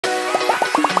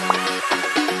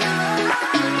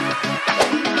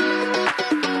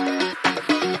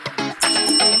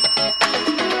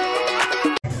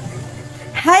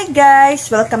guys!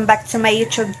 Welcome back to my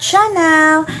YouTube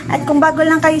channel. At kung bago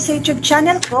lang kayo sa YouTube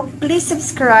channel ko, please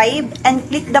subscribe and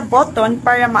click the button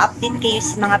para ma-update kayo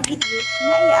sa mga videos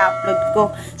na i-upload ko.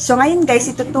 So ngayon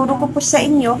guys, ituturo ko po sa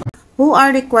inyo who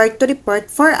are required to report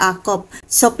for Acop.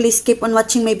 So please keep on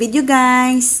watching my video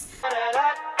guys.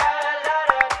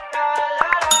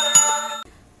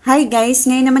 Hi guys!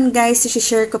 Ngayon naman guys,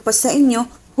 i-share ko po sa inyo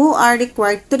who are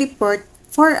required to report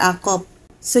for Acop.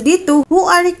 So dito, who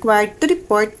are required to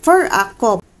report for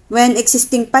Acop? When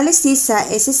existing policy sa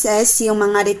SSS, yung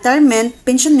mga retirement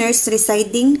pensioners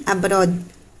residing abroad.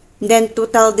 Then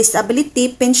total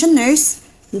disability pensioners,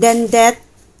 then death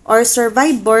or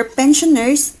survivor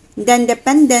pensioners, then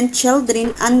dependent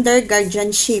children under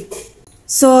guardianship.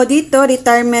 So dito,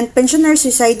 retirement pensioners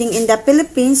residing in the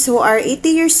Philippines who are 80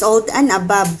 years old and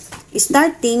above,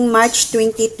 starting March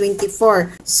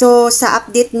 2024. So, sa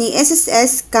update ni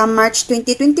SSS, March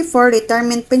 2024,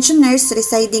 retirement pensioners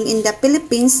residing in the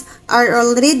Philippines are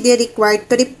already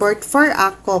required to report for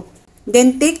Acop.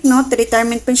 Then take note,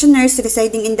 retirement pensioners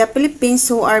residing in the Philippines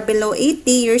who are below 80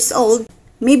 years old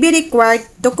may be required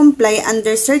to comply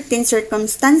under certain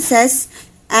circumstances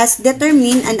as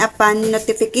determined and upon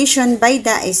notification by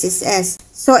the SSS.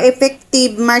 So,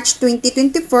 effective March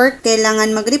 2024,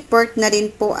 kailangan mag-report na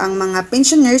rin po ang mga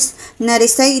pensioners na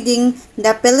residing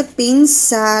the Philippines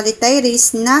sa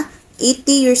retirees na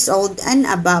 80 years old and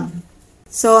above.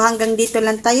 So, hanggang dito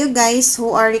lang tayo guys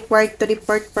who are required to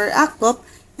report for Acop.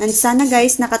 And sana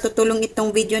guys, nakatutulong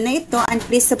itong video na ito. And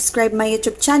please subscribe my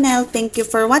YouTube channel. Thank you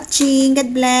for watching.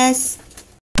 God bless!